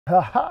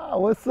Haha,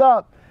 what's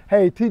up?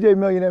 Hey,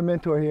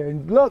 Tjmillionairementor here.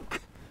 And look,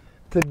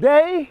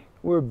 today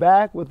we're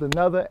back with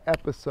another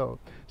episode.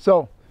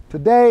 So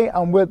today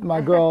I'm with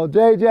my girl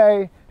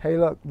JJ. Hey,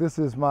 look, this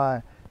is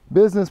my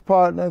business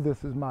partner.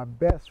 This is my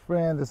best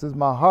friend. This is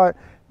my heart.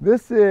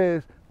 This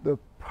is the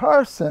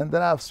person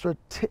that I've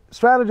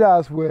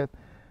strategized with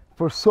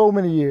for so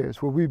many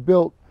years, where we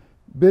built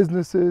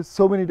businesses,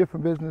 so many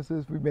different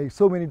businesses. We made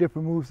so many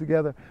different moves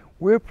together.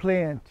 We're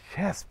playing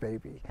chess,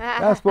 baby.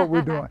 That's what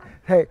we're doing.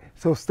 Hey,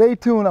 so stay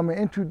tuned. I'm going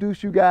to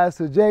introduce you guys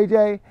to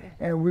JJ,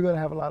 and we're going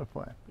to have a lot of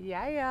fun.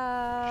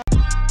 Yeah.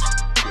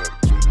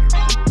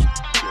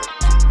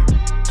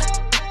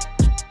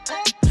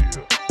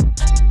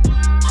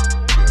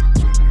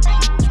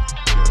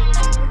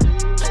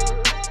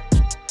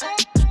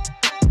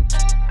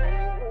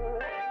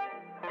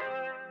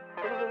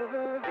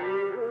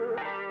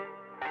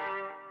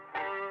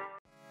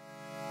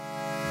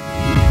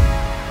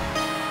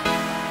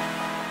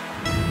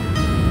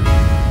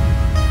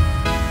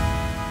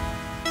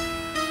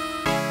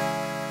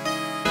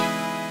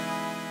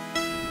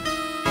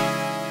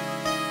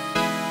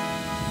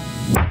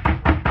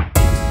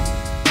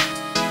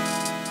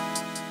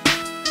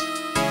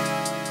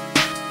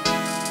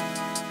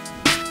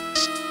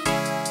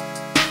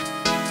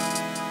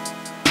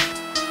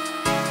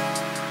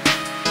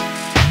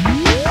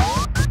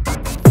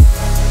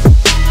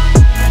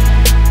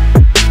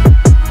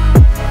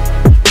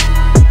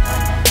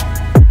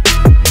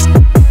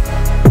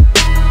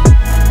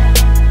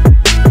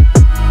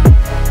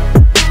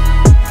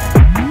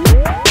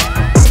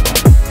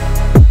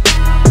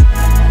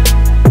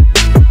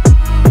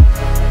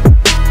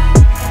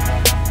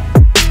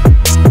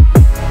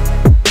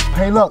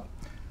 Look,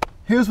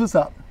 here's what's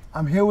up.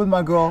 I'm here with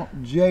my girl,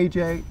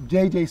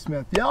 JJ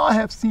Smith. Y'all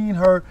have seen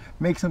her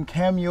make some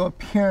cameo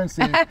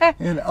appearances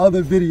in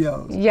other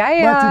videos.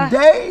 Yeah. But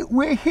today,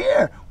 we're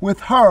here with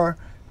her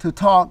to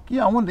talk.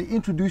 I wanted to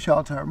introduce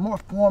y'all to her more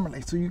formally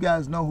so you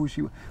guys know who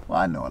she is. Well,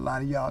 I know a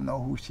lot of y'all know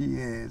who she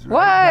is.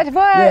 Right?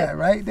 What? Yeah,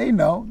 right? They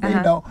know. They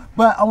know.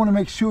 But I want to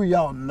make sure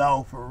y'all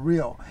know for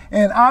real.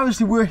 And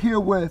obviously, we're here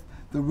with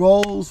the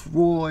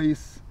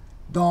Rolls-Royce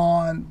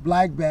Dawn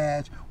Black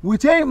Badge,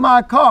 which ain't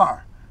my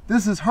car.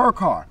 This is her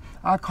car.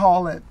 I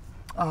call it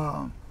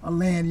a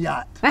land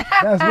yacht.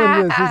 That's what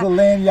it is. It's a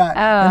land yacht,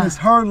 and it's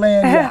her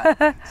land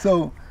yacht.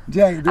 So,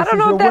 Jay, this I don't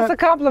know if that's a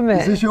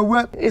compliment. Is this your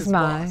whip? It's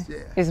mine. Yeah.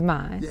 It's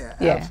mine. Yeah,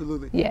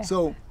 absolutely. Yeah.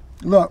 So,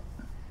 look,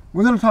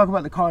 we're going to talk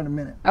about the car in a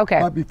minute. Okay.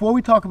 But before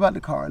we talk about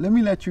the car, let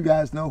me let you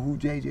guys know who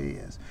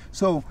JJ is.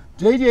 So,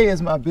 JJ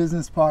is my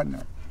business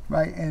partner,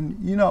 right? And,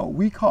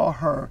 we call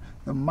her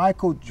the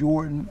Michael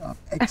Jordan of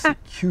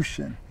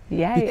execution.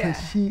 Because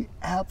she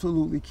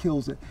absolutely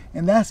kills it.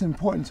 And that's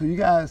important. So you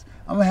guys,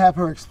 I'm going to have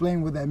her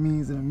explain what that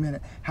means in a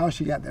minute, how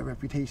she got that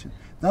reputation.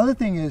 The other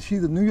thing is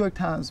she's a New York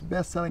Times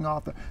best-selling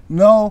author.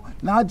 No,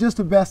 not just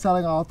a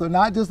best-selling author,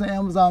 not just an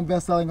Amazon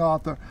best-selling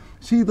author.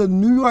 She's the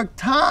New York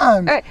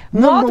Times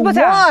multiple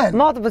times.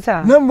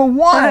 Number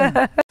one.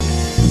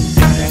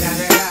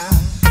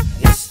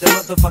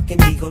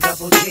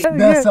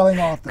 Best-selling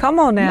author. Come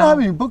on now. You know how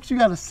many books you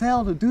got to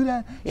sell to do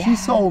that? Yeah. She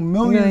sold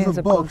millions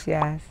of books.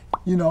 Yes.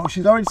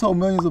 She's already sold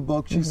millions of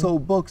books. She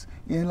sold books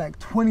in like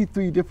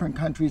 23 different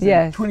countries,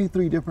 in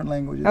 23 different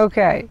languages.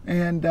 Okay.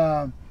 And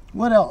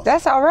what else?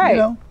 That's all right.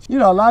 A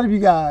lot of you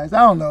guys, I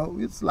don't know,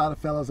 it's a lot of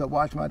fellas that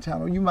watch my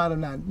channel. You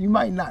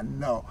might not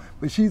know,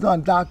 but she's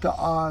on Dr.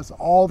 Oz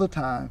all the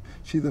time.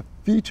 She's a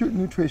featured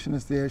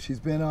nutritionist there. She's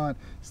been on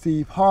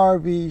Steve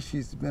Harvey.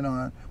 She's been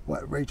on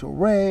Rachel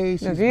Ray.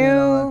 She's been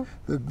on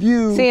The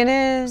View.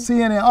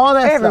 CNN, all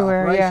that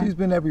everywhere, stuff, right? Yeah. She's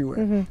been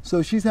everywhere.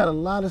 So she's had a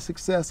lot of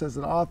success as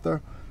an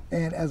author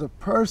and as a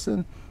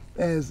person.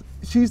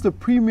 She's the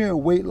premier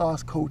weight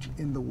loss coach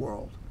in the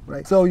world.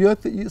 Right. So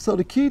so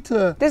the key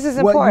to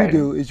what you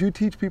do is you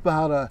teach people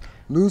how to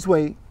lose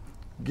weight,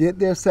 get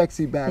their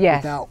sexy back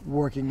without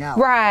working out.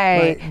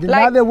 Right.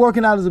 Not that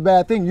working out is a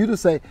bad thing. You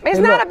just say it's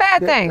not a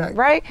bad thing,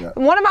 right? Yeah.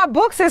 One of my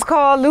books is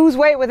called "Lose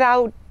Weight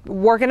Without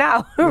Working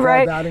Out,"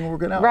 right? Without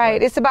working out.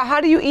 Right. It's about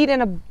how do you eat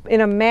in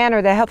a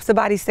manner that helps the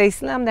body stay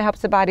slim, that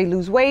helps the body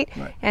lose weight,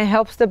 and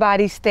helps the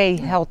body stay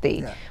healthy.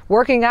 Yeah.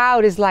 Working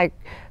out is like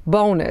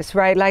bonus,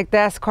 right? Like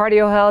that's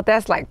cardio health,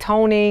 that's like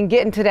toning,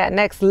 getting to that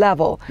next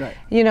level. Right.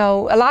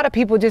 A lot of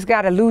people just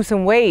got to lose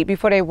some weight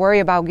before they worry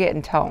about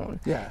getting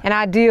toned. Yeah. And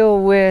I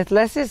deal with,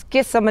 let's just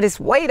get some of this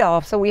weight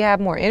off so we have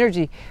more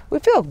energy. We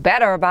feel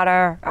better about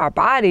our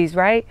bodies,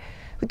 right?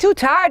 We're too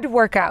tired to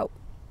work out.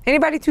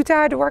 Anybody too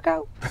tired to work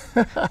out?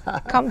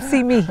 Come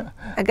see me.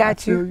 I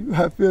got you.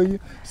 I feel you.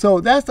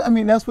 So that's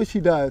what she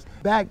does.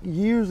 Back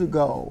years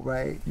ago,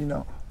 right?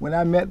 When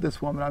I met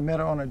this woman, I met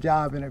her on a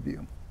job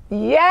interview.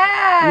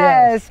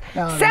 Yes.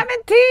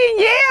 17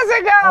 years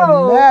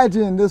ago.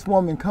 Imagine this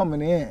woman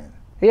coming in.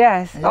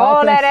 Yes.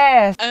 All that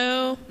ass.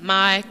 Oh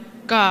my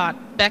God,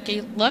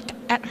 Becky, look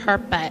at her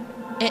butt.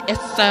 It is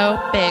so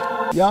big.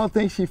 Y'all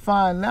think she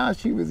fine now?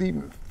 She was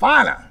even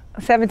finer.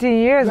 17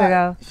 years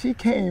ago. She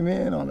came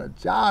in on a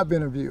job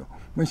interview.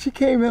 When she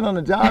came in on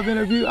a job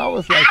interview, I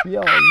was like,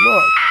 yo,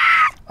 look.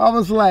 I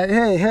was like,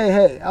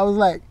 hey. I was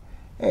like,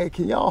 hey,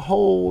 can y'all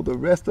hold the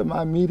rest of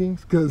my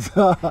meetings? Because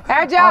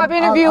our job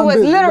interview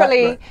was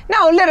literally,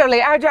 no, literally,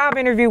 our job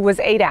interview was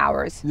 8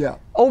 hours. Yeah.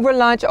 Over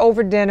lunch,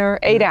 over dinner,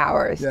 8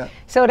 hours. Yeah.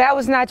 So that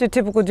was not your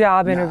typical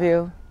job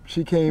interview.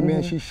 She came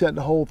in, she shut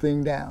the whole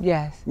thing down.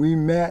 Yes. We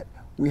met,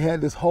 we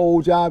had this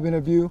whole job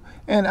interview,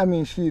 and I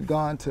mean, she had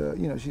gone to,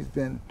 you know, she's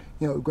been,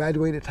 you know,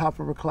 graduated top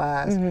of her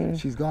class.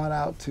 She's gone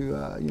out to,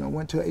 you know,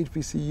 went to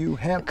HBCU,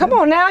 Hampton. Come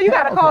on now, you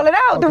gotta call it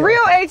out. The real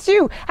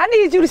HU. I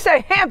need you to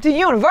say Hampton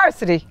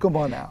University. Come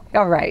on now.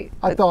 All right.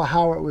 I thought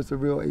Howard was the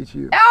real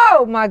HU.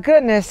 Oh my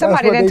goodness,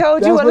 somebody done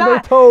told you a lie. That's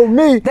what they told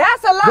me.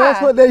 That's a lie.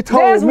 That's what they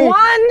told me. There's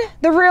one,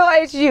 the real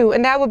HU,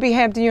 and that would be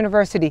Hampton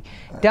University.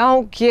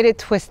 Don't get it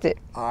twisted.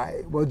 All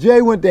right. Well,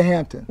 Jay went to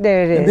Hampton.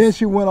 There it is. And then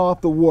she went off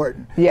to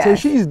Wharton. Yes. So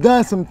she's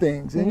done some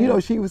things. And, you know,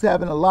 she was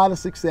having a lot of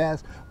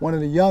success. One of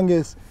the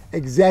youngest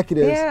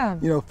executives,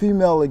 you know,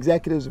 female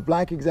executives,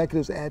 black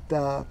executives at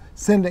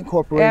Sendent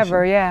Corporation.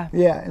 Ever, yeah.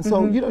 Yeah. And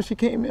so, you know, she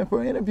came in for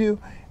an interview.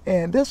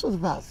 And this was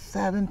about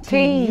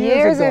 17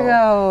 years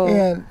ago.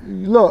 And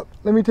look,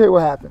 let me tell you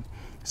what happened.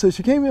 So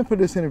she came in for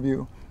this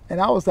interview. And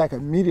I was like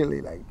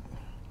immediately like,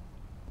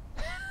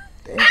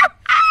 damn.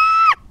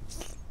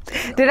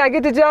 Did I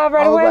get the job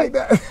right away? Like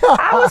that.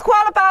 I was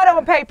qualified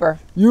on paper.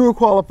 You were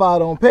qualified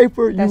on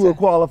paper. That's you were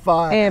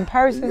qualified in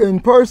person.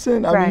 In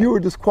person, I Right. mean, you were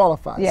just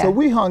qualified. Yeah. So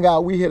we hung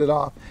out, we hit it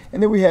off, and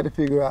then we had to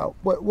figure out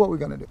what we're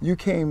gonna do. You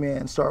came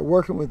in, started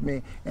working with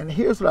me, and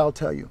here's what I'll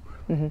tell you.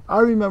 I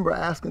remember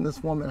asking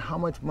this woman how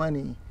much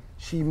money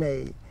she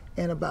made,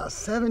 and about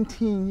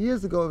 17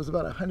 years ago, it was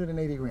about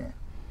 180 grand.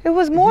 It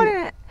was more than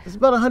that. It's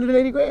about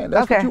 180 grand.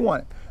 That's what Okay. you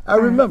wanted. I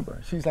remember.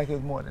 She's like, it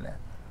was more than that.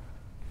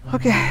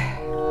 Okay.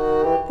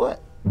 What?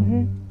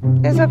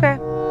 It's okay.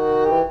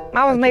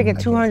 I was making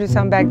 200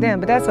 something back then,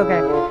 but that's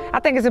okay. I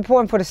think it's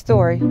important for the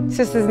story.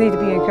 Sisters need to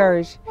be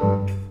encouraged.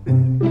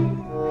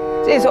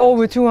 It's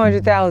over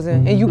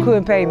 200,000 and you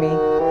couldn't pay me.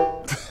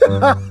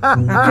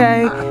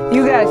 Okay?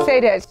 You gotta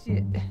say that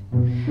shit.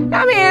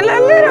 I mean,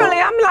 literally,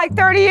 I'm like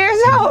 30 years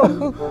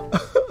old.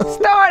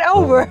 Start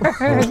over,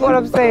 is what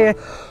I'm saying.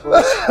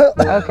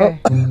 Okay.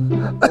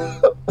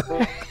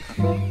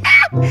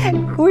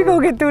 We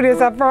gonna get through this,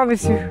 I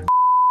promise you.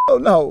 Oh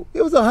no,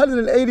 it was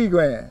 180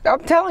 grand. I'm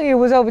telling you, it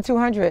was over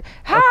 200.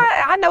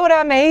 I know what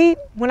I made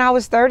when I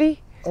was 30.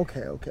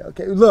 Okay.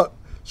 Look,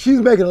 she's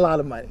making a lot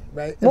of money,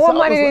 right? And More so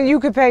money than you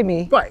could pay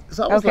me. Right.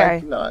 So I was Okay.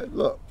 like, you know,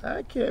 look,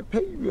 I can't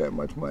pay you that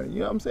much money. You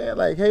know what I'm saying?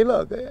 Like, hey,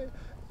 look,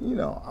 you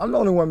know, I'm the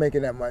only one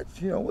making that much.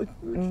 You know, what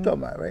you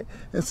talking about, right?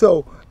 And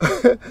so,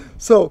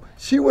 so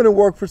she went and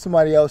worked for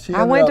somebody else.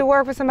 I went to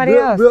work for somebody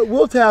else.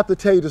 We'll have to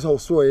tell you this whole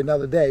story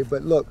another day,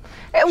 but look.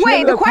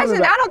 Wait, the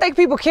question, I don't think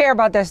people care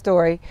about that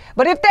story.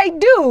 But if they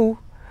do,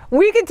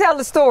 we can tell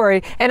the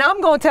story, and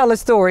I'm going to tell the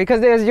story because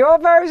there's your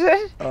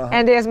version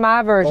and there's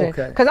my version.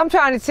 Okay. Because I'm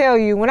trying to tell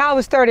you, when I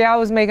was 30, I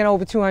was making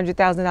over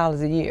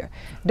 $200,000 a year.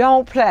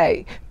 Don't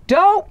play.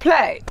 Don't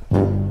play.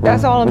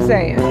 That's all I'm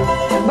saying.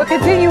 But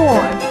continue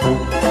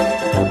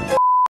on.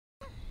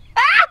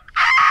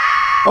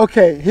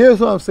 Okay, here's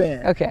what I'm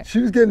saying. Okay. She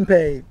was getting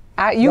paid.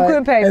 You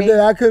couldn't pay me. And then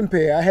I couldn't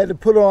pay her. I had to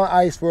put her on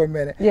ice for a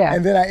minute. Yeah.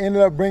 And then I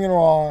ended up bringing her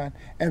on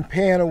and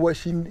paying her what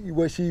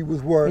she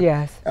was worth.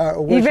 Yes.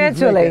 Or what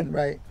Eventually. she was making,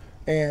 right.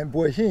 And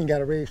boy, she ain't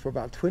got a raise for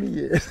about 20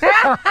 years.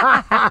 Yeah,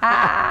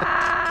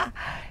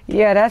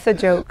 that's a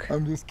joke.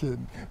 I'm just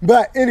kidding.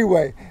 But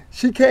anyway,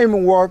 she came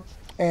and worked,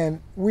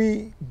 and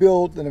we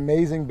built an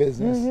amazing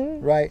business,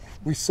 right?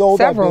 We sold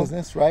Several. our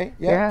business, right?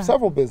 Yeah,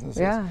 several businesses.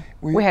 Yeah.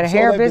 We had a sold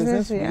hair that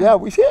business,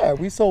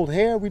 we sold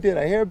hair. We did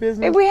a hair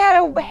business. We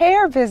had a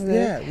hair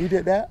business. Yeah, we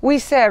did that. We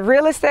said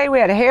real estate. We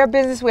had a hair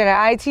business. We had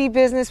an IT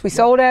business. We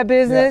sold that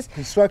business. Yeah.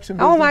 Construction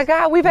business. Oh my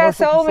God, we've had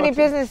so many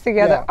businesses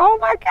together. Yeah. Oh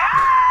my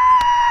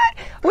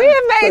God, we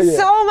have made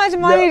so much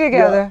money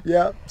together.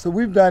 Yeah. So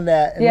we've done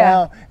that, and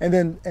now,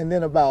 and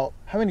then about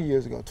how many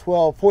years ago?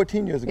 12,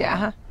 14 years ago.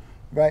 Yeah.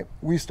 Right.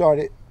 We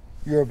started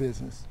your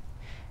business.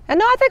 And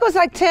no, I think it was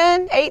like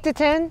 8 to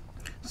 10.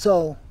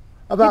 So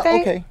about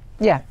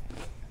Yeah.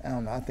 I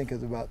don't know, I think it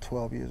was about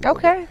 12 years ago.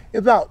 Okay.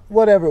 About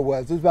whatever it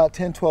was about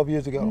 10, 12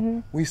 years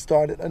ago, we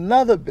started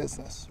another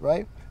business,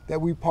 right, that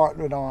we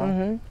partnered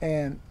on,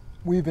 and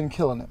we've been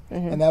killing it.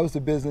 And that was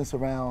the business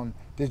around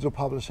digital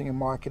publishing and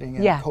marketing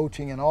and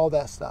coaching and all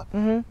that stuff.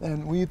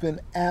 And we've been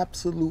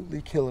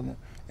absolutely killing it.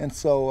 And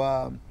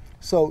so,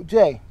 so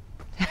Jay,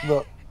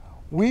 look,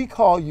 we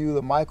call you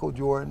the Michael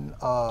Jordan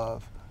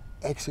of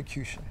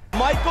execution.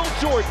 Michael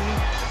Jordan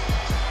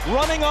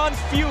running on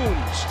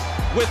fumes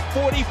with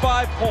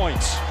 45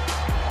 points.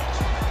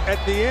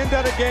 At the end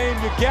of the game,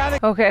 you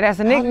gotta... Okay, that's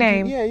a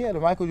nickname. The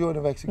Michael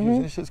Jordan of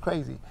execution. It's just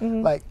crazy.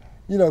 Like,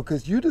 you know,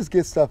 because you just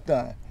get stuff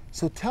done.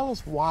 So tell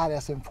us why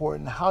that's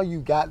important, how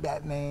you got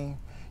that name.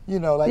 You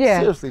know, like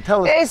seriously,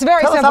 tell us. It's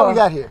very simple. Tell us how we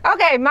got here.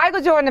 Okay,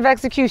 Michael Jordan of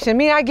execution. I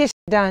mean, I get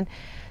shit done.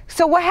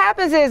 So what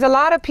happens is a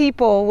lot of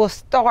people will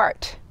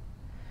start,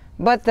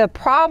 but the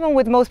problem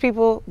with most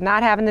people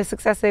not having the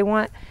success they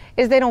want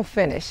is they don't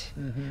finish,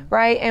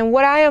 right? And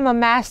what I am a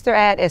master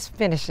at is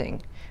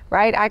finishing,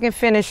 right? I can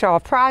finish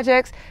off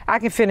projects. I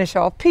can finish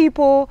off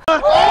people.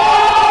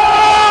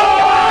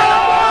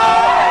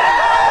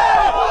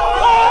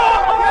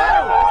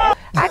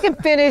 I can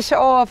finish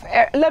off,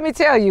 let me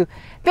tell you,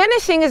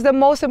 finishing is the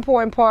most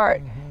important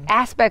part,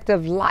 aspect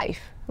of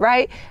life,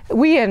 right?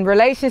 We in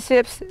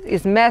relationships,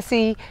 it's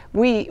messy,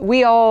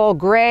 we all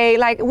gray,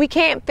 like we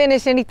can't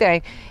finish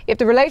anything. If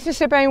the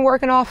relationship ain't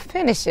working off,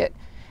 finish it.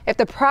 If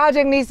the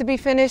project needs to be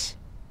finished,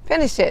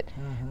 finish it,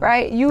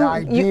 right? You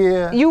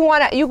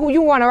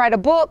wanna write a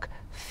book,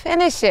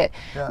 finish it.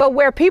 Yeah. But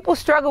where people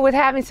struggle with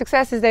having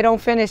success is they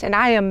don't finish, and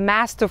I am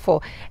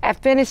masterful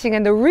at finishing.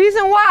 And the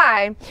reason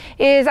why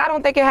is I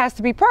don't think it has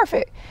to be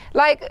perfect.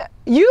 Like,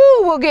 you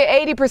will get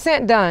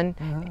 80% done,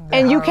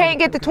 and you can't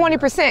get the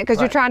 20% because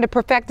you're trying to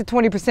perfect the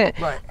 20%.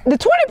 Right. The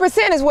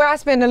 20% is where I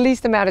spend the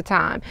least amount of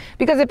time,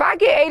 because if I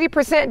get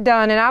 80%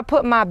 done and I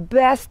put my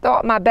best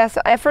thought, my best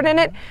effort in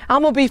it,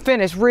 I'm gonna be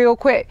finished real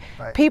quick.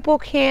 Right. People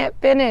can't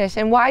finish,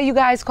 and why you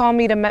guys call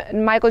me the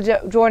Michael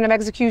Jordan of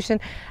execution?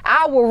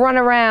 I will run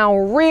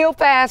around real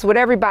fast with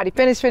everybody,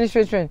 finish,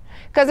 because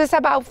it's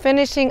about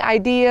finishing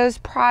ideas,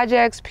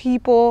 projects,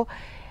 people,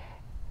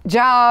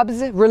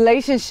 jobs,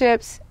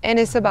 relationships, and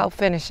it's about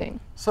finishing.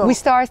 So we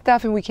start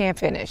stuff and we can't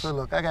finish. So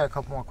look, I got a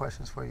couple more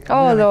questions for you.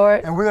 Oh,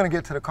 Lord. And we're gonna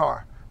get to the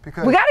car,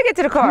 because we gotta get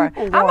to the car.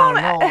 People want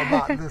to know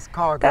about this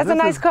car. That's a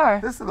nice car.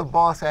 This is a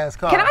boss-ass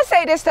car. Can I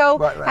say this though?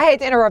 Right. I hate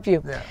to interrupt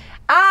you. Yeah.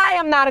 I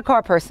am not a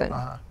car person,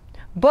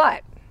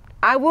 but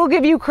I will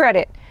give you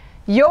credit.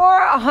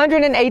 Your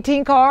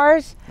 118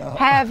 cars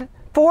have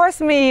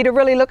forced me to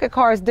really look at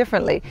cars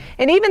differently.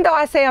 And even though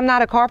I say I'm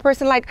not a car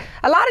person, like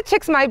a lot of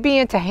chicks might be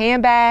into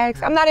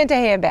handbags. I'm not into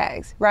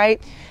handbags,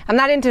 right? I'm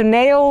not into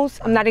nails.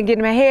 I'm not into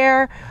getting my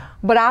hair,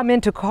 but I'm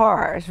into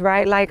cars,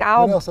 right? Like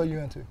What else are you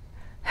into?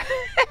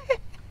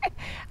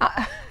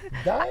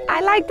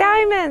 I like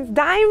diamonds.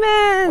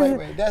 Diamonds.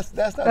 Wait, that's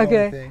not the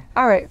only thing.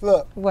 All right.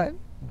 Look. What?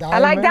 Diamonds, I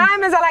like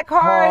diamonds. I like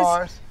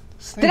cars.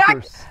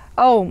 Sneakers.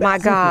 Oh my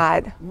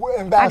God.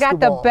 And I got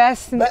the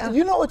best.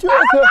 You know what you're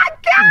into? Oh my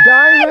God.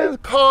 Diamonds,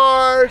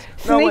 cars.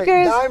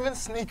 Sneakers.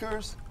 Diamonds,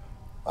 sneakers.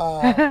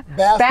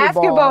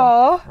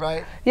 Basketball.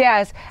 Right.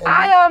 Yes.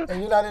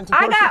 And you're not into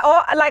I got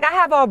all, like, I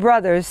have all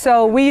brothers,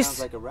 so we.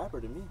 Sounds like a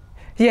rapper to me.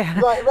 Yeah.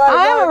 Right.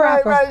 I am a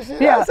rapper. Right.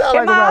 Yeah.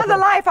 In my other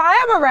life, I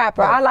am a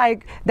rapper. Right. I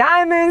like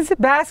diamonds,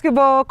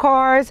 basketball,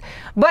 cars.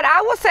 But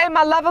I will say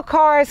my love of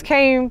cars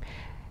came.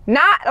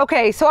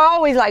 So I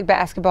always like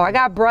basketball. I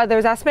got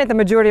brothers. I spent the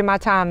majority of my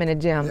time in the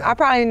gym. Yeah. I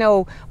probably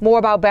know more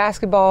about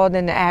basketball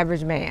than the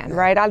average man,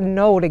 right? I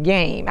know the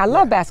game. I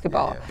love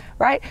basketball,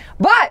 right?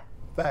 But,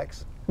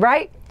 facts.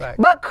 Right? Facts.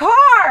 But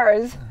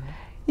cars,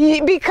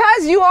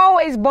 because you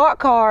always bought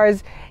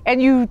cars and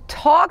you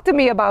talked to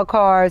me about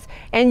cars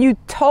and you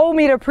told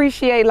me to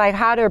appreciate, like,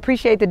 how to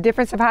appreciate the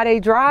difference of how they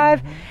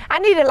drive, I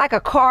needed like a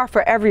car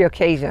for every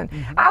occasion.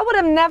 I would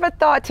have never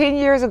thought 10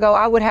 years ago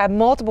I would have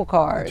multiple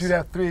cars. But you'd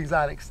have 3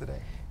 exotics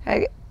today.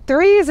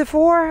 3, is it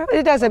 4?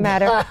 It doesn't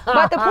matter.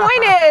 But the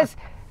point is,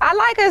 I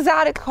like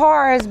exotic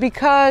cars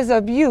because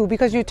of you,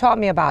 because you taught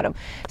me about them.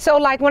 So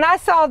like when I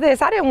saw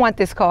this, I didn't want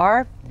this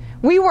car.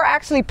 We were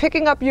actually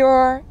picking up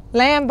your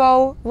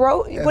Lambo,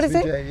 what is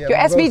it? Yeah, your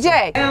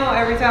SVJ. Now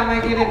every time I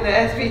get in the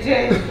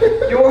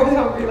SVJ, yours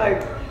will be like,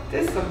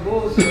 this is some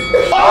bullshit.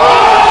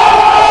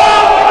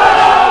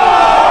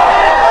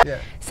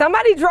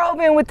 Somebody drove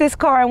in with this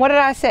car, and what did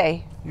I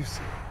say?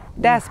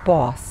 That's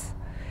boss.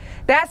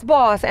 That's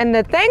boss. And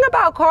the thing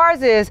about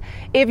cars is,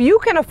 if you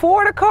can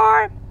afford a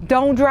car,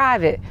 don't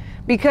drive it.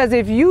 Because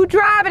if you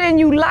drive it and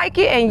you like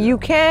it and you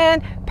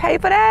can pay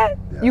for that,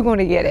 you're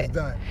gonna get it.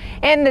 Done.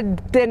 And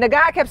then the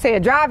guy kept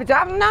saying, drive it.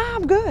 Nah,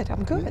 I'm good.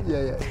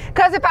 Yeah.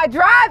 Because if I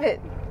drive it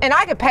and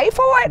I can pay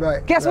for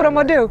it, guess what I'm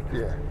gonna do?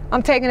 Yeah.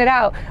 I'm taking it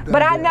out.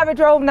 But I never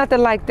drove nothing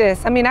like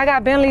this. I mean, I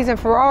got Bentleys and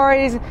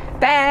Ferraris,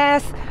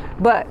 fast,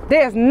 but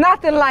there's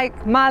nothing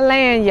like my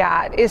land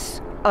yacht.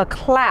 It's a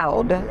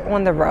cloud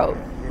on the road.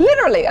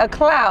 Literally a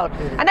cloud.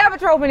 I never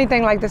drove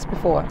anything like this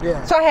before.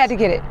 Yeah. So I had to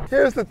get it.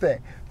 Here's the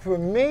thing. For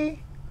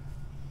me,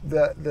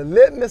 the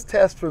litmus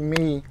test for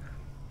me,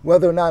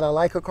 whether or not I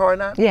like a car or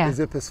not, is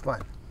if it's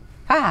fun.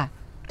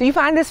 Do you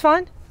find this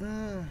fun?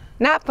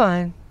 Not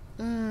fun.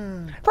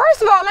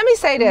 First of all, let me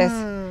say this.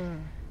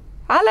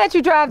 I let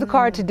you drive the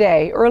car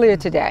today, earlier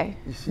today,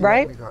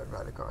 right? Let me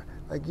drive the car.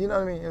 Like, you know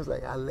what I mean? It was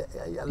like, I let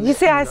you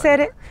see how I said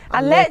it?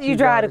 I let you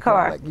drive the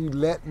car. Like, you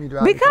let me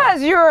drive the car.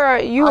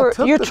 Because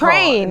you're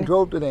trained. And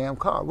drove the damn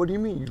car. What do you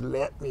mean you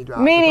let me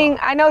drive Meaning, the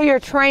car? I know you're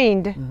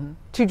trained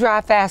to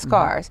drive fast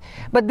cars.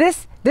 But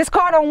this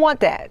car don't want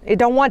that. It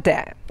don't want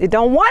that. It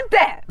don't want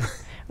that.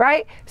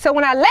 Right? So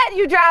when I let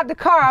you drive the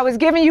car, I was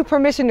giving you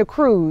permission to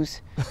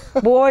cruise.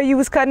 Boy, you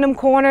was cutting them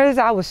corners.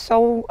 I was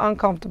so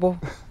uncomfortable.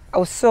 I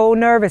was so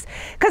nervous.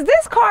 Because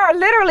this car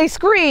literally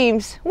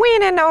screams, we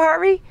ain't in no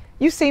hurry.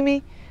 You see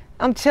me,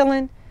 I'm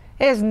chilling.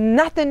 There's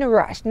nothing to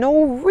rush,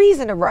 no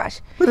reason to rush.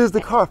 But is the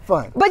car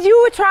fun? But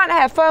you were trying to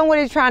have fun with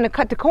it, trying to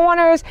cut the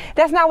corners.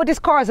 That's not what this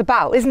car is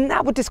about. It's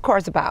not what this car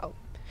is about.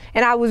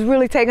 And I was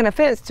really taking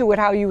offense to it,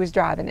 how you was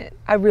driving it.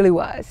 I really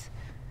was.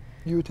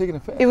 You were taking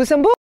offense? It was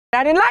some bull.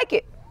 I didn't like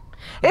it.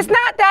 It's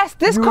not that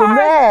this you car. were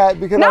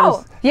mad because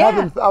no,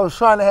 I was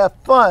trying to have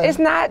fun. It's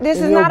not. This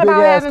is not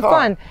about having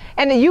fun.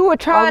 And you were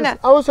trying to.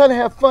 I was trying to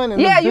have fun.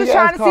 Yeah, you were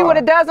trying to see what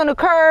it does on the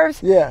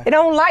curves. Yeah. It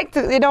don't like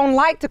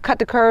to cut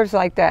the curves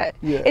like that.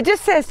 Yeah. It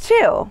just says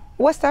chill.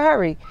 What's the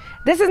hurry?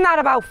 This is not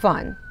about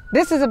fun.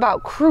 This is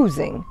about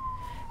cruising.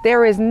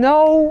 There is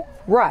no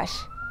rush.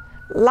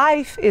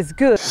 Life is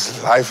good.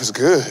 Life is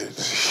good.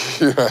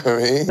 You know what I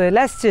mean? But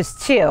let's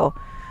just chill.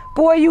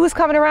 Boy, you was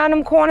coming around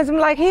them corners. I'm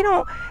like,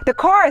 the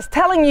car is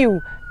telling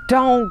you,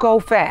 don't go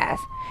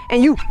fast.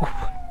 And you.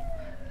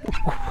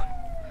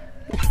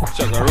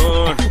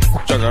 Chagaroon,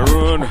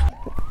 chagaroon.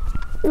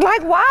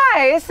 Like,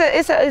 why? It's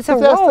a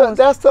rule.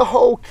 That's the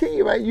whole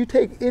key, right? You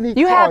take any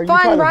you car. have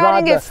fun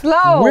riding it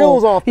slow.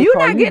 Wheels off the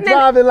car. You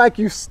driving like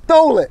you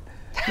stole it.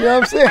 You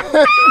know what I'm saying?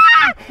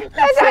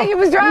 That's how you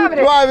was driving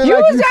it. You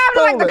was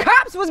driving like the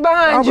cops was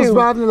behind you. I was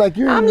driving like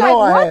you didn't know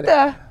I had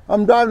it.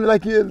 I'm driving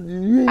like you didn't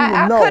even know.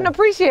 I couldn't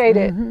appreciate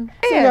it.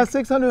 So you got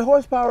 600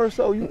 horsepower or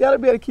so. You got to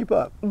be able to keep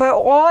up. But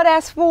all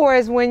that's for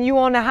is when you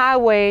on the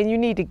highway and you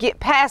need to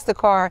get past the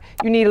car,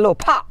 you need a little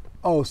pop.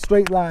 Oh,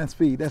 straight line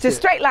speed. That's just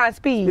straight line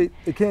speed.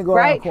 It can't go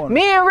around corners.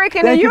 Me and Rick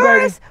and the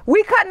Urus,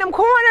 we cutting them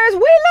corners. We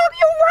look,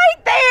 you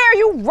right there.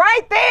 You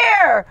right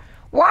there.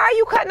 Why are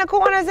you cutting the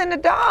corners in the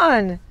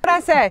dawn? What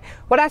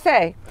I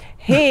say?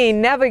 He ain't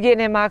never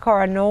getting in my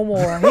car no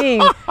more.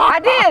 I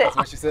did. That's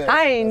what she said.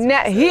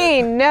 He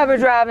ain't never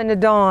driving the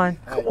dawn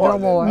no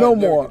more. No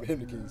more.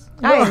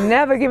 I ain't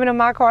never giving him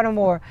my car no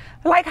more.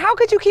 Like, how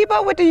could you keep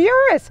up with the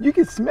Urus? You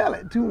could smell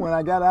it too when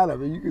I got out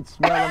of it. You could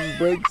smell them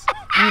brakes,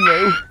 you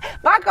know.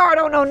 My car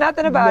don't know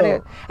nothing about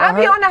it. I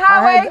be on the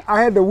highway.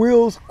 I had the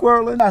wheels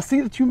squirreling. I see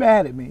that you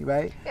mad at me,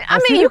 right? I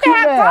mean, you can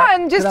have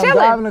fun, just chilling. I'm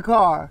driving the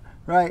car,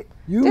 right?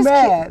 You just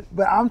mad,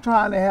 but I'm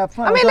trying to have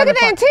fun. I mean, look at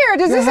the interior.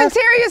 Does this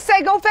interior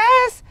say go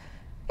fast?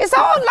 It's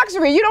all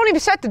luxury. You don't even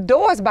shut the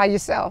doors by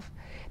yourself.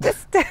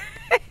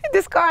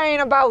 This car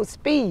ain't about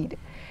speed.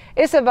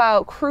 It's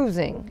about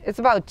cruising. It's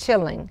about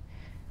chilling.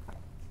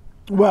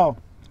 Well,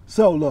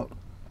 so look,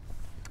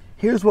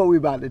 here's what we're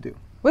about to do.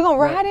 We're going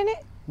to ride in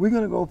it? We're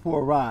going to go for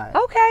a ride.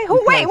 Okay.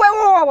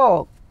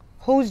 Whoa.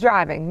 Who's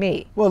driving?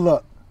 Me? Well,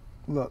 look,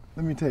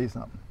 let me tell you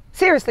something.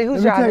 Seriously,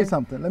 who's driving? Let me tell you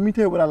something. Let me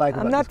tell you what I like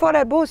about this car. I'm not for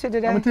that bullshit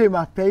today. I'm going to tell you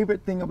my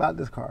favorite thing about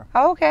this car.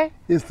 Oh, okay.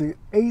 It's the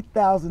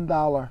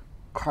 $8,000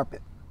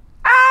 carpet.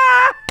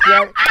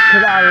 Right?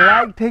 Because I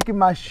like taking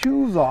my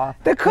shoes off.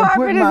 The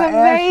carpet is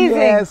amazing.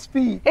 Ass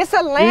feet it's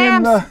a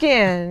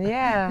lambskin,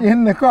 yeah.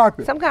 In the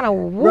carpet. Some kind of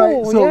wool,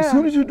 right? So as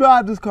soon as you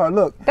drive this car,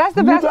 look. That's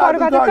the best part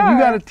about the car. You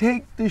got to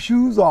take the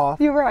shoes off.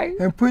 You're right.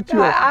 And put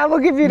your. I will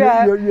give you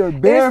that. Your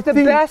bare feet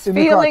in the carpet. It's the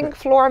best feeling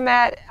floor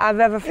mat I've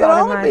ever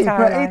felt in my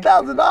entire life. For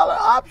 $8,000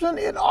 option,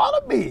 it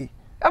ought to be.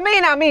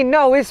 I mean,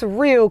 no, it's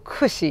real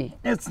cushy.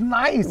 It's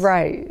nice.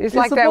 Right. It's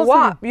like that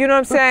WAP. You know what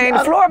I'm saying?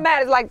 The floor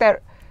mat is like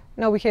that.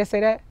 No, we can't say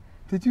that.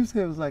 Did you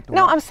say it was like the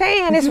No, WAP? I'm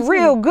saying it's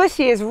real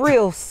gushy, it's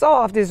real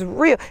soft, it's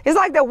real. It's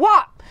like the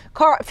WAP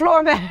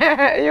floor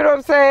mat. You know what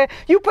I'm saying?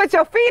 You put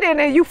your feet in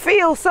and you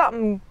feel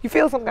something. You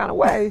feel some kind of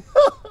way.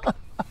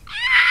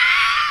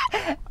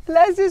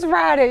 Let's just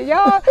ride it,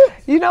 y'all.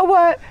 You know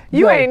what?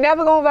 You ain't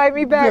never gonna invite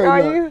me back,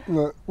 are you?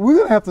 Look, we're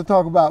gonna have to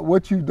talk about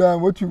what you've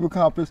done, what you've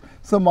accomplished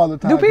some other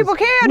time. Do people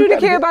care? Do they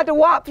care about the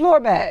WAP floor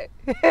mat?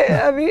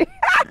 I mean,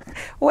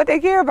 what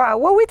they care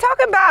about? What we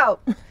talking about?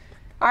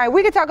 All right,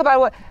 we can talk about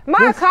what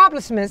my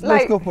accomplishments.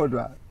 Let's go for a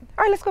drive.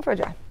 All right, let's go for a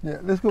drive. Yeah,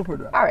 let's go for a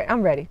drive. All right,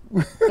 I'm ready.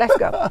 Let's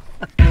go.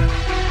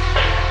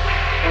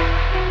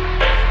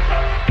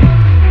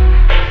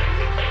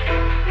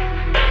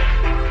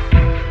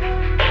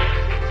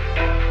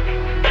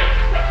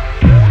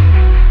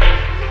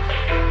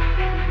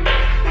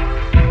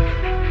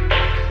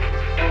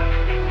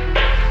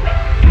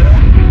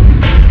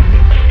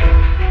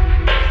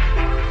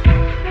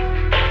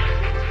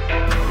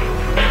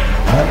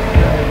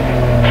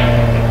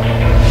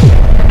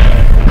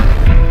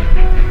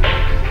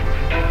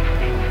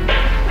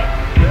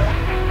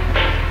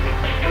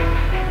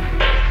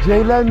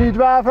 Jay let me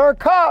drive her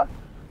car,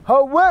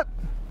 her whip.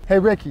 Hey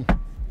Ricky,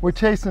 we're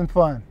chasing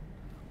fun.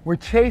 We're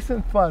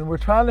chasing fun. We're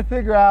trying to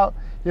figure out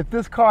if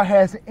this car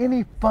has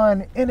any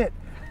fun in it.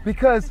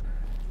 Because,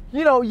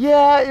 you know,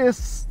 yeah,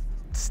 it's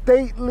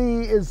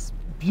stately, it's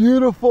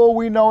beautiful.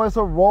 We know it's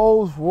a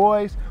Rolls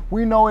Royce.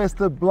 We know it's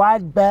the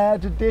Black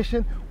Badge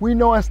Edition. We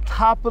know it's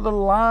top of the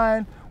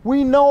line.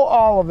 We know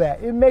all of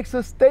that. It makes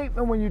a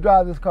statement when you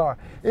drive this car.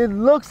 It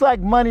looks like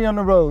money on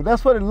the road.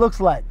 That's what it looks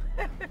like.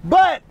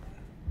 But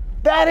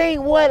that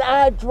ain't what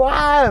I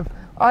drive.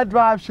 I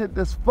drive shit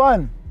that's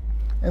fun.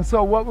 And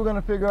so what we're gonna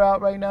figure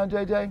out right now,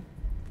 JJ,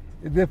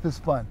 is if it's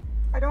fun.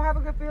 I don't have a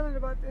good feeling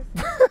about this.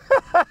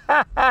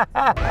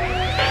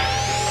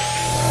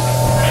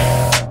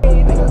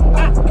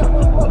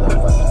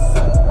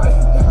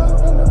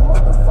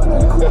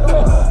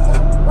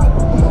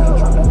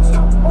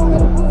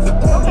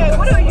 Okay,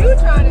 what are you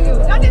trying to do?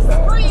 Not just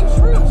scream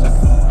truth.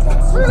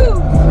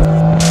 Truth.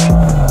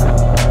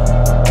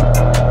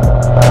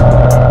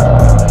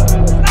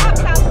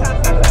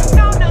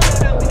 Stop.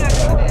 No, we're not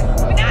doing this.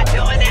 We're not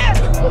doing this.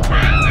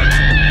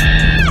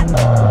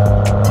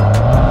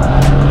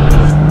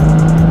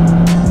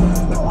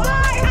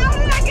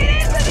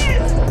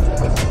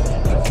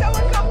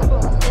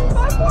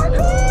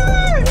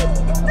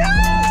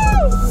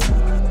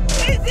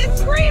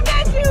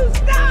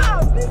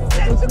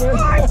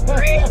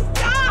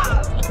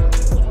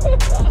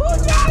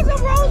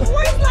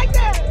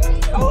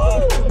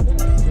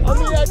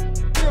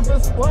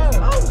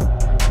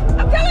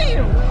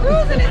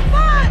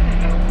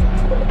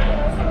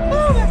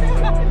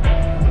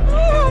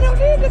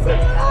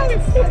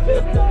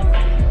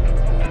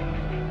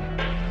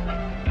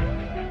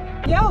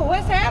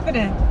 what's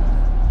happening?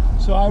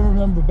 So I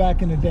remember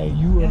back in the day,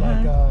 you were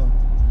like,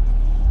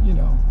 you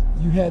know,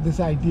 you had this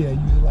idea.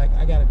 You were like,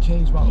 I gotta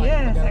change my life.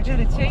 Yes, I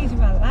gotta change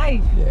my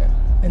life. Yeah,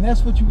 and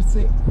that's what you would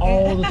say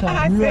all the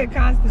time. I say it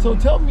constantly. So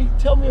tell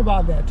me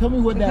about that. Tell me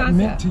what that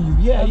meant to you.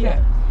 Yeah, okay.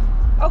 yeah.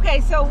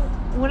 Okay, so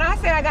when I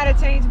say I gotta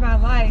change my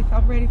life,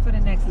 I'm ready for the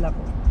next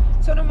level.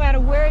 So no matter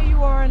where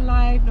you are in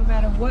life, no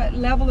matter what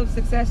level of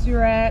success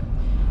you're at,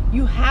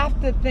 you have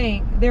to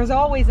think there's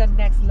always a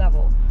next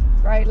level,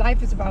 right?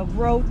 Life is about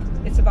growth.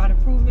 It's about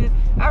improvement.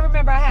 I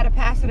remember I had a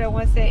pastor that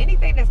once said,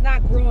 anything that's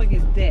not growing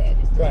is dead.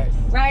 Right.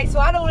 Right? So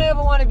I don't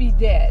ever want to be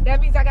dead.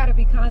 That means I got to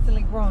be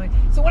constantly growing.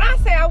 So when I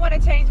say I want to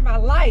change my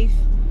life,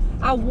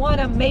 I want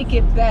to make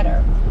it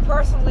better.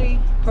 Personally,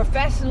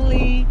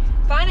 professionally,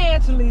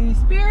 financially,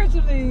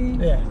 spiritually,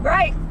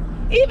 right?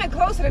 Even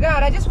closer to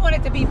God, I just want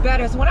it to be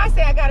better. So when I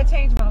say I got to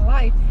change my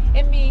life,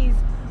 it means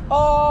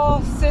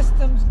all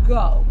systems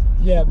go.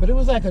 Yeah, but it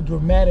was like a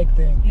dramatic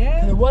thing.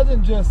 Yeah. It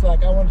wasn't just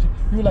like, I wanted to,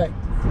 you were like,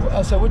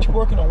 I said, what you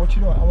working on? What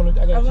you doing? I want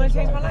to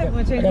change my life. I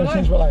want to change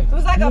my life. It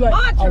was like a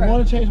mantra. I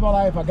want to change my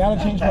life. I got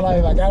to change my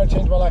life. I got to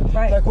change my life.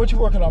 Right. Like, what you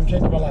working on? I'm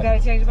changing my life. I got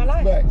to change my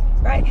life. Right.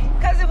 Right.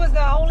 Because it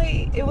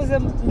was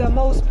the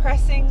most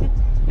pressing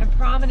and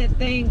prominent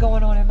thing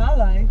going on in my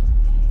life.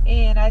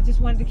 And I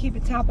just wanted to keep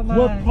it top of mind.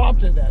 What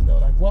prompted that though?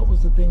 Like, what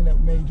was the thing that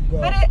made you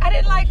go? I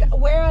didn't like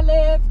where I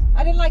lived.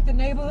 I didn't like the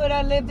neighborhood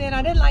I lived in.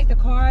 I didn't like the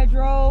car I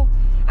drove.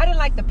 I didn't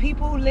like the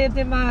people who lived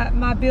in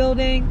my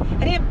building.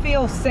 I didn't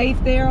feel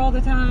safe there all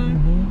the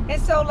time.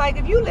 And so, like,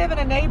 if you live in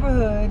a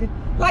neighborhood,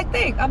 like,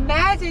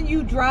 imagine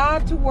you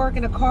drive to work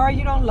in a car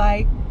you don't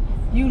like,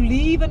 you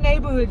leave a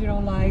neighborhood you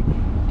don't like,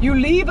 you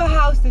leave a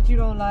house that you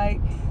don't like,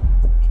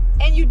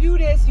 and you do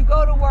this, you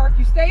go to work,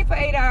 you stay for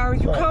 8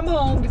 hours, you come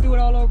home to do it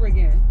all over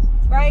again,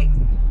 right?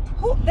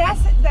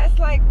 That's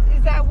like,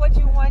 is that what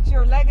you want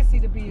your legacy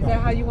to be? Is that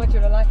how you want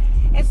your life?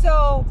 And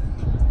so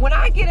when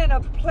I get in a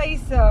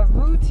place of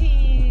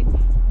routine,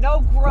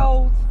 no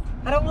growth,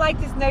 I don't like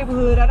this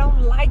neighborhood, I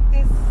don't like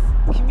this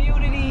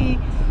community,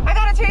 I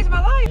gotta change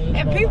my life.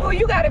 And people,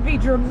 you gotta be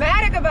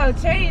dramatic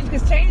about change,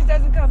 because change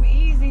doesn't come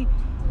easy.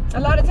 A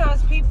lot of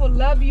times people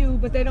love you,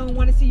 but they don't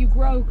want to see you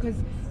grow because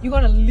you're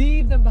gonna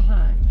leave them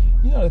behind.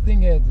 You know, the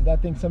thing is, I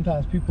think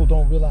sometimes people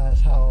don't realize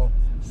how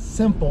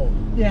simple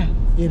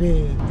it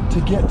is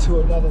to get to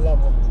another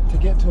level, to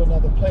get to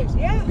another place.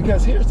 Yeah.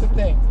 Because here's the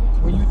thing,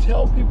 when you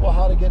tell people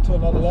how to get to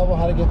another level,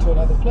 how to get to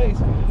another place,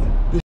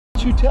 the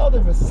shit you tell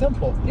them is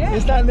simple. Yeah.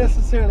 It's not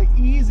necessarily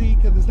easy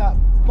because it's not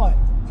fun.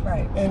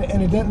 Right.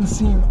 And it doesn't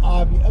seem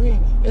obvious. I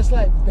mean, it's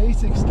like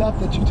basic stuff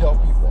that you tell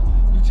people.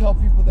 You tell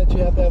people that you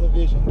have to have a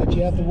vision, that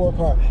you have to work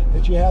hard,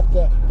 that you have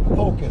to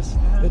focus,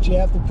 that you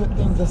have to put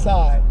things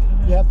aside.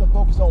 You have to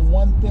focus on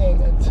one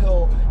thing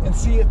and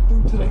see it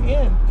through to the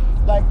end.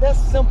 Like, that's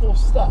simple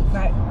stuff.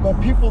 Right.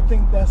 But people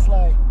think that's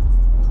like,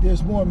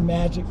 there's more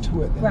magic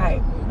to it than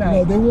right. that. You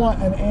know, they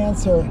want an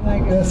answer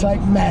that's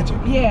like magic.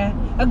 Yeah,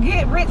 a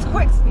get rich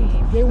quick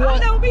scheme. I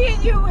know me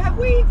and you,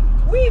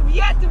 we've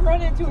yet to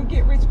run into a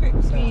get rich quick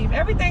scheme.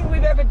 Everything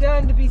we've ever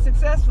done to be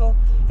successful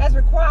has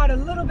required a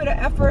little bit of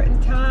effort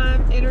and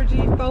time,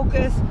 energy,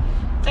 focus.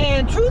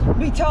 And truth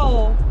be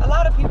told, a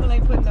lot of people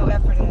ain't putting no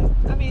effort in.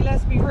 I mean,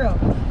 let's be real.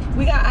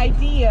 We got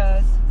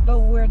ideas, but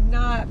we're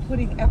not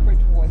putting effort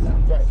towards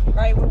them.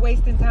 Right? We're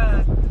wasting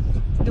time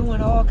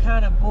doing all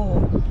kind of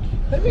bull.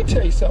 Let me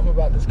tell you something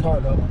about this car,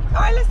 though. All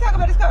right, let's talk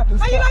about this car.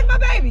 How you like my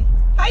baby?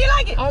 How you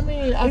like it? I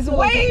mean, it's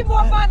way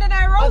more fun than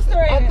that Roadster.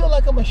 I feel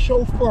like I'm a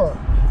chauffeur.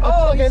 I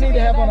feel like I need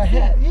to have on a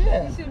hat.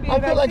 Yeah. I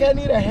feel like I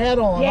need a hat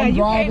on. Yeah, I'm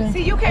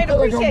driving. You can't I feel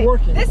appreciate. Like I'm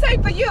working. This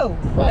ain't for you.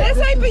 Right.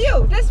 This ain't for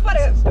you. This for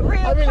the real.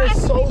 I mean,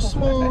 it's so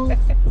smooth,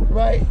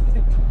 right?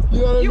 You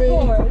know what I mean?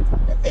 Bored.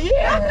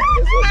 Yeah.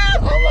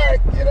 I'm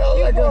like, you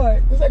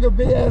know, it's like a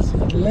big ass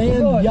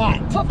land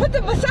yacht. So put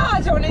the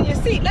massage on in your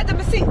seat. Let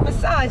the seat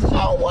massage you.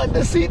 I don't want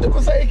the seat to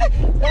massage.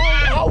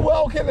 How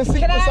well can the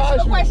seat massage you? Can I ask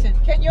you a question?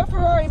 Can your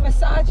Ferrari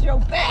massage your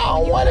back? I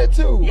don't want it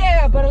to.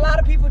 Yeah, but a lot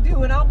of people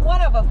do, and I'm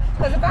one of them.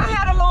 Because if I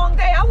had a long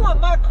day, I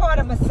want my car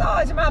to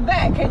massage my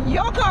back. And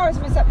your car's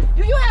massage.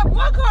 Do you have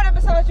one car to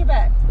massage your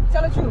back?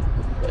 Tell the truth.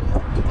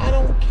 I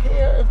don't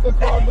care if the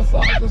car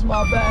massages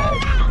my back.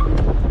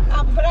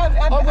 But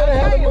I'm going to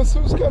have a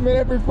masseuse come in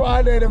every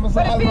Friday to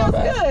massage my back.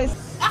 But it feels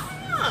good.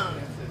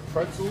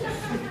 Pretzels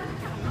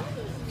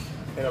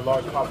and a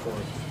large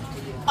popcorn.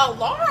 A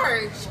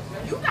large?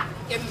 You got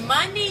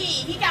money.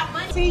 He got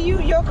money. See,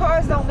 your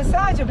cars don't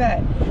massage your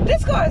back.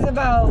 This car is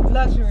about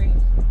luxury.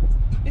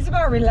 It's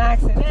about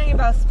relaxing. It ain't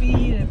about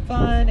speed and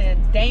fun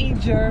and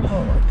danger.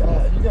 Oh my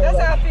God. That's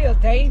how I feel,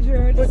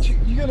 danger. But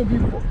you're going to be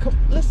bored.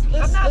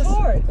 I'm not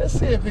bored. Let's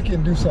see if it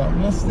can do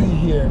something. Let's see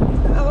here.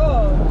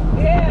 Oh,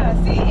 yeah.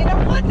 See, it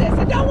don't want this.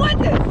 It don't want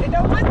this. It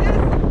don't want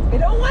this. It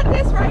don't want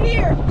this right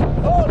here.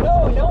 Oh,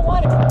 no, it don't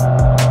want it.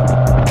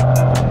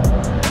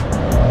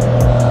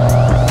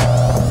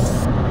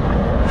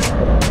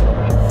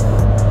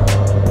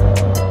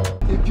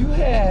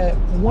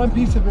 One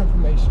piece of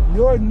information,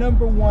 your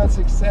 #1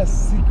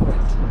 success secret,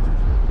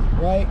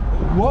 right?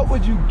 what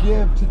would you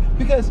give to,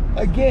 because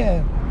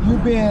again, you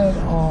being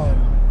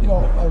on, you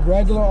know, a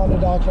regular on the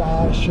Dr.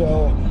 Oz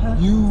show,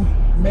 you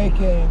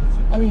making,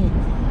 I mean,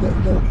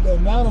 the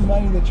amount of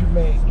money that you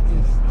make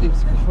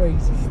is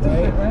crazy,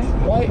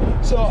 right?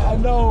 So I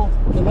know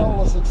the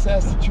level of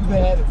success that you've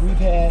had, that we've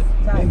had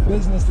in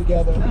business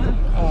together.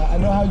 I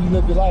know how you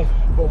live your life,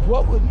 but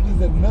what would be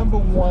the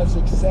 #1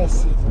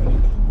 success secret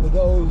for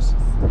those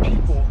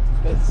people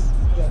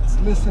that's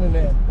listening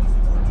in?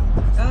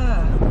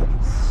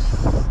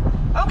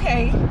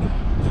 Okay,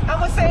 I'm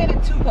gonna say it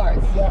in 2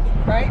 parts,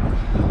 right?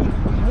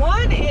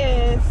 One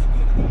is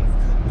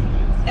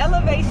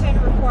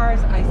elevation requires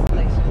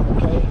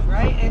isolation,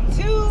 right? And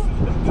 2,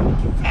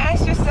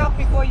 ask yourself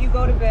before you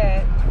go to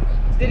bed,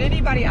 did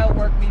anybody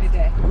outwork me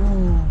today?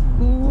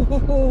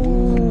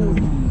 Ooh.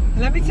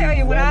 Let me tell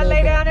you, when I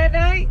lay down at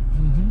night,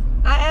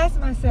 I ask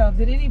myself,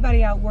 did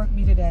anybody outwork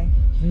me today?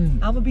 I'm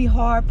gonna be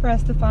hard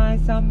pressed to find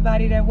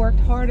somebody that worked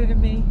harder than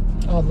me.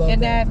 I love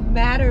and that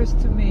matters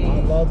to me.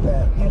 I love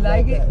that. You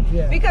like it?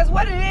 Yeah. Because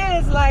what it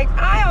is, like,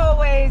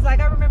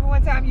 I remember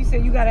one time you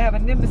said you gotta have a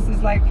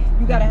nemesis, like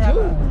you gotta have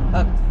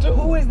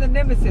who is the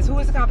nemesis, who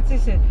is the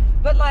competition.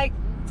 But like,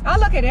 I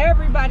look at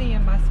everybody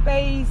in my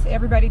space,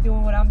 everybody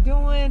doing what I'm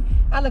doing.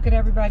 I look at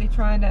everybody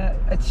trying to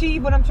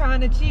achieve what I'm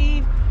trying to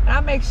achieve, and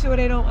I make sure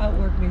they don't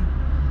outwork me.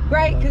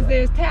 Right? Because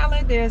there's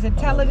talent, there's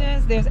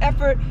intelligence, there's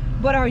effort,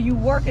 but are you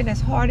working as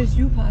hard as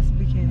you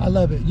possibly can? I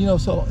love it. You know,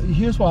 so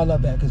here's why I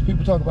love that, because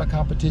people talk about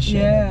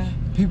competition. Yeah.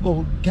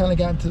 People kind of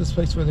got into this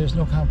place where there's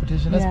no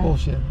competition. That's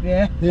bullshit.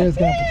 Yeah. There's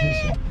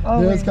competition.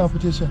 There's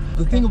competition.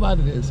 The thing about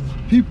it is,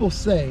 people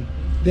say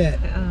that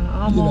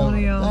I'm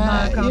only on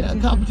my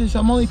competition.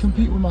 I'm only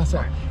competing with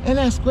myself, and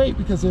that's great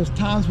because there's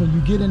times when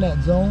you get in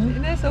that zone,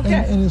 and that's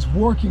okay, and it's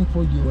working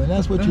for you, and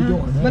that's what you're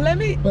doing.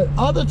 Right? But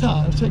other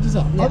times, check this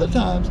out. Other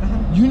times,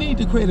 you need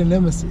to create a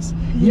nemesis.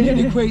 You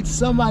need to create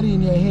somebody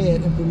in your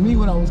head. And for me,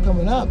 when I was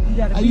coming up,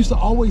 I used to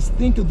always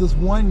think of this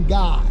one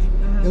guy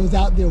that was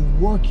out there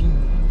working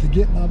to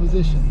get my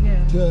position,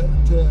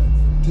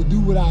 to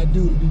do what I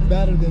do, to be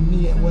better than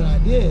me at what I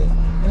did.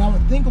 And I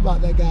would think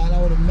about that guy, and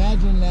I would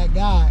imagine that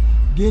guy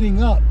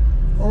getting up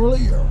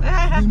earlier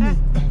than me.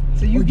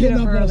 So you get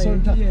up at a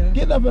certain time. Yeah.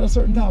 Getting up at a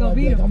certain time, I'm gonna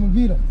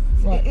beat him.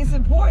 Right. It's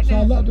important. So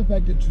I love the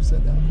fact that you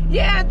said that.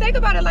 Yeah, think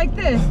about it like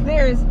this.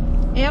 There's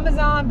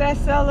Amazon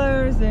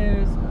bestsellers,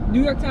 there's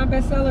New York Times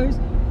bestsellers,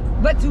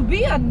 but to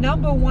be a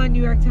 #1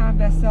 New York Times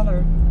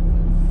bestseller,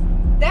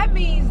 that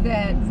means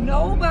that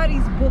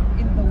nobody's book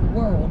in the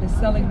world is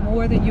selling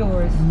more than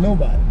yours.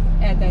 Nobody.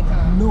 At that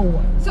time. No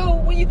one. So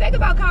when you think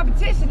about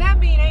competition, that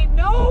means ain't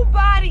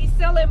nobody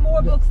selling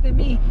more books than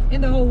me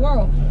in the whole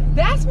world.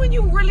 That's when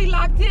you really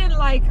locked in,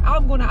 like,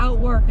 I'm gonna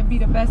outwork and be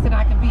the best that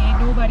I can be.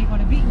 Ain't nobody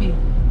gonna beat me.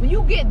 When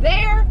you get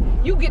there,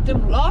 you get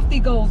them lofty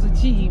goals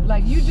achieved.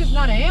 Like, you just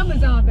not an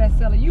Amazon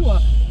bestseller. You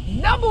are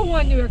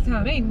 #1 New York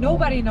Times. Ain't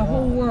nobody in the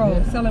whole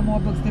world selling more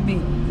books than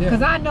me.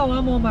 Because I know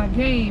I'm on my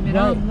game and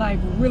I'm like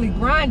really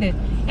grinding.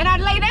 And I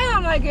lay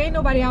down like ain't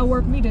nobody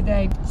outwork me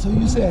today. So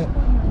you said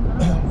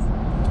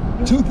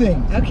 2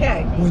 things.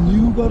 Okay. When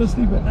you go to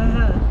sleep at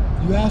night,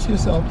 you ask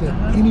yourself that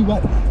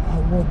anybody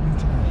outwork me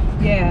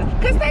tonight. Yeah.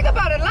 Because think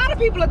about it. A lot of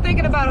people are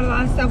thinking about a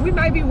lot of stuff. We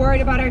might be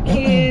worried about our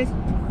kids.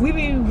 We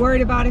be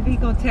worried about if he's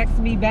going to text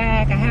me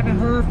back. I haven't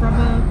heard from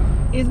him.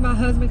 Is my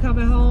husband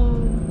coming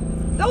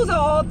home? Those are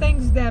all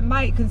things that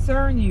might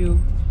concern you.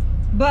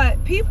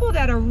 But people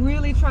that are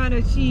really trying to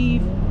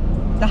achieve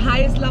the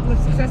highest level of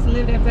success and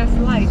live their best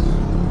life,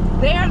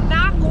 they're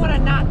not going to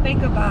not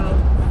think about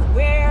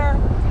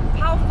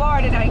how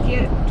far did I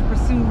get to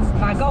pursue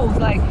my goals?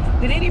 Like,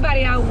 did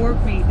anybody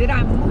outwork me? Did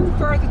I move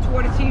further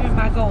toward achieving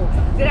my goal?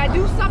 Did I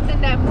do something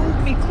that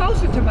moved me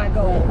closer to my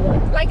goal?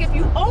 Like, if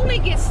you only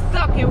get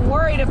stuck and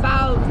worried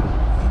about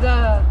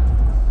the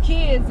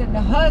kids and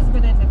the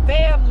husband and the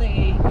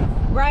family,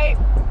 right?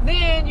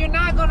 Then you're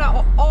not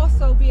gonna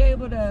also be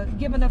able to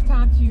give enough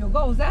time to your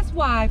goals. That's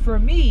why, for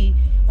me,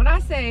 when I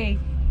say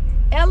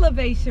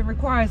elevation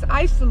requires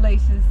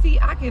isolation, see,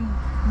 I can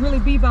really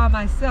be by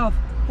myself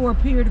for a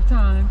period of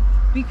time,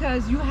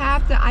 because you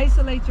have to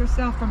isolate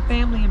yourself from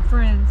family and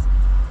friends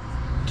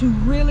to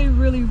really,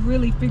 really,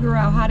 really figure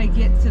out how to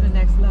get to the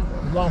next level.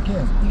 Lock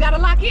in. You gotta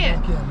lock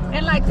in.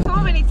 And like so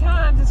many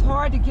times, it's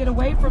hard to get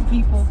away from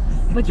people,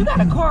 but you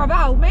gotta carve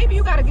out. Maybe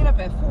you gotta get up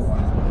at 4,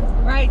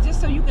 right?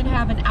 Just so you can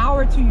have an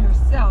hour to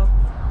yourself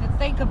to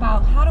think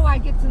about, how do I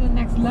get to the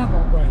next level?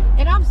 Right.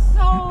 And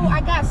I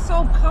got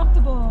so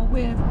comfortable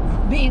with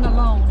being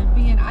alone and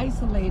being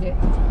isolated.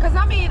 Cause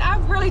I mean, I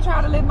really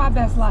try to live my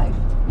best life.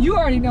 You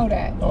already know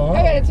that.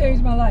 I gotta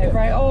change my life,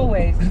 right?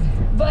 Always.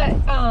 But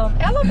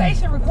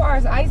elevation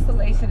requires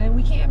isolation, and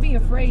we can't be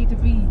afraid to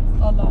be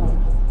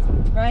alone,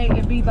 right?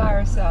 And be by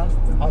ourselves.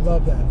 I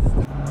love that.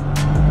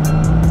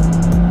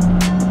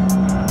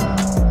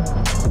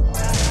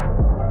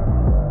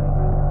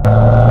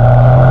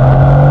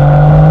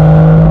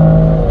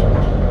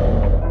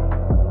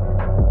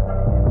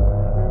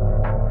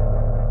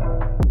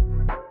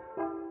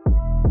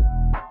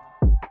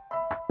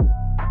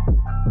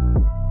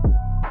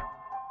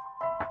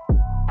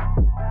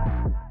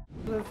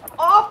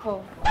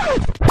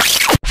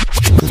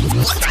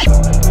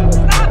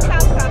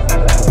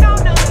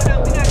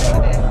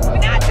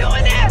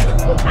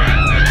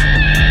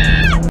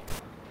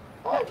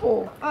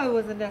 Oh, it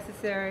was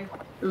unnecessary.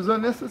 It was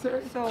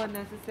unnecessary? So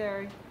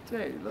unnecessary.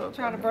 Jay, look.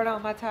 Trying to burn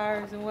out my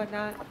tires and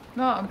whatnot.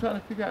 No, I'm trying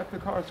to figure out if the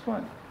car's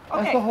fun.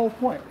 That's Okay. the whole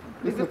point.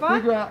 Is to it fun?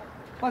 Figure out,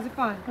 Was it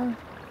fun?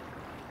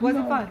 Was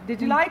it fun?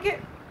 Did you Mm. like it?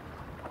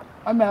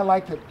 I mean, I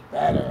liked it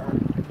better,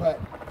 but,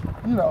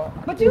 you know.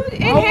 But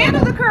it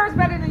handled the curves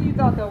better than you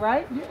thought, though,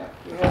 right? Yeah,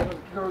 it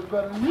handled the curves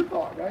better than you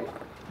thought, right?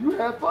 You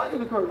had fun in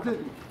the curves, didn't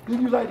you?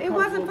 Didn't you like the It curves a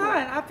wasn't little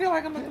fun. I feel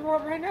like I'm gonna throw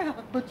up right now.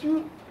 But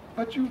you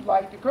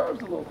liked the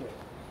curves a little bit.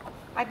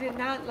 I did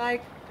not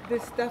like the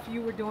stuff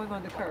you were doing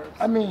on the curves.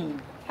 I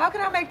mean, How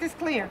can I make this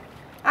clear?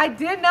 I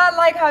did not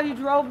like how you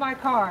drove my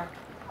car.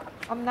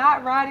 I'm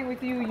not riding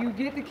with you. You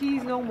get the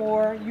keys no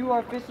more. You are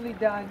officially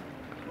done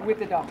with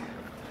the dog.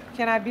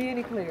 Can I be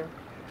any clearer?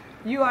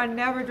 You are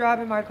never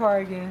driving my car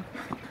again.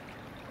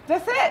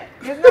 That's it.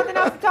 There's nothing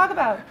else to talk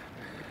about.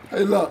 hey,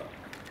 look,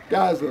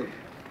 guys, look,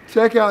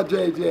 check out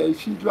JJ.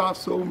 She drops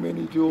so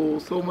many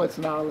jewels, so much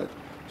knowledge.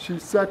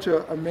 She's such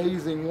an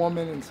amazing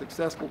woman and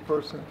successful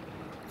person.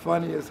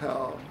 Funny as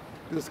hell,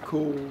 just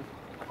cool.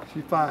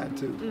 She fine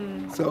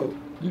too. So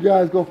you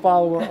guys go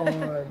follow her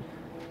on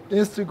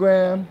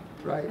Instagram,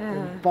 right?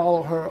 And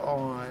follow her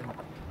on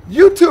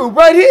YouTube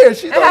right here.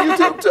 She's on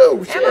YouTube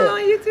too. Am I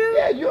on YouTube?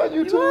 Yeah, you're on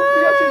YouTube. What?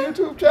 You got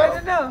your YouTube channel. I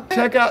don't know.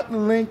 Check out the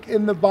link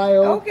in the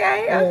bio.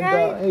 Okay, And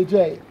okay. hey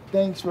Jay,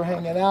 thanks for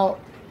hanging out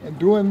and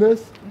doing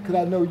this, because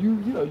I know you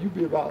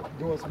be about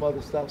doing some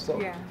other stuff. So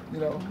Yeah. you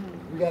know,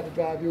 you got to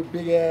drive your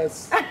big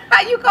ass.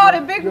 You called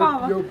it Big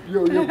Mama.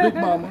 Your big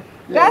mama.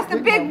 Yeah, That's the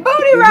big mama.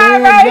 booty The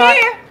ride land right yacht.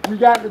 here. You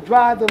got to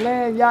drive the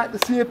land yacht to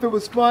see if it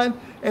was fun,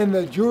 and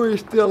the jury's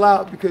still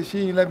out because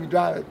she ain't let me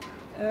drive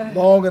it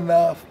long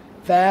enough,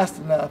 fast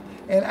enough.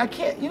 And I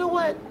can't, you know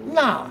what?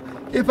 Nah.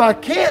 If I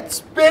can't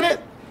spin it,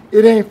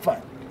 it ain't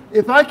fun.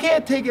 If I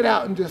can't take it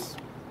out and just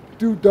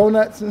do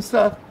donuts and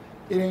stuff,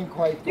 it ain't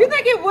quite fun. You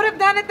think it would have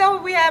done it though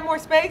if we had more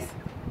space?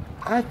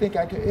 I think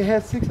I can. It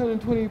has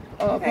 620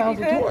 pounds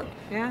of could? torque.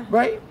 Yeah.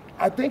 Right?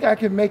 I think I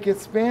can make it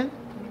spin.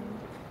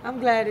 I'm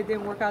glad it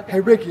didn't work out that Hey,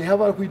 way. Ricky, how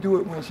about if we do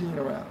it when she ain't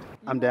around?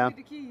 I'm down.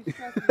 The keys,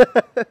 trust me.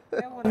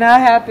 That will not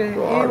happen.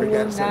 Well, I It already will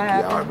got not some key. I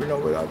happen. already know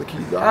where the other keys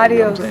are. You know what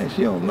Adios. I'm saying?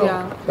 She don't know.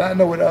 Yeah. But I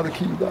know where the other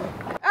keys are.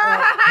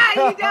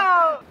 You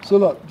don't. So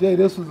look, Jay,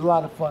 this was a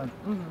lot of fun.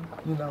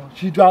 You know,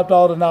 she dropped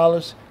all the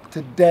knowledge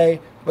today.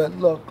 But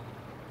look,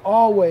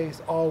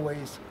 always,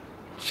 always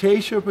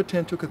chase your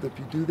potential, because if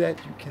you do that,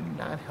 you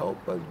cannot help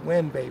but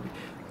win, baby.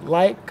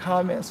 Like,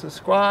 comment,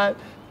 subscribe.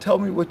 Tell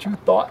me what you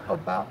thought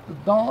about the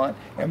Dawn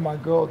and my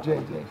girl,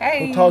 JJ.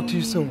 Hey. We'll talk to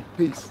you soon.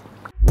 Peace.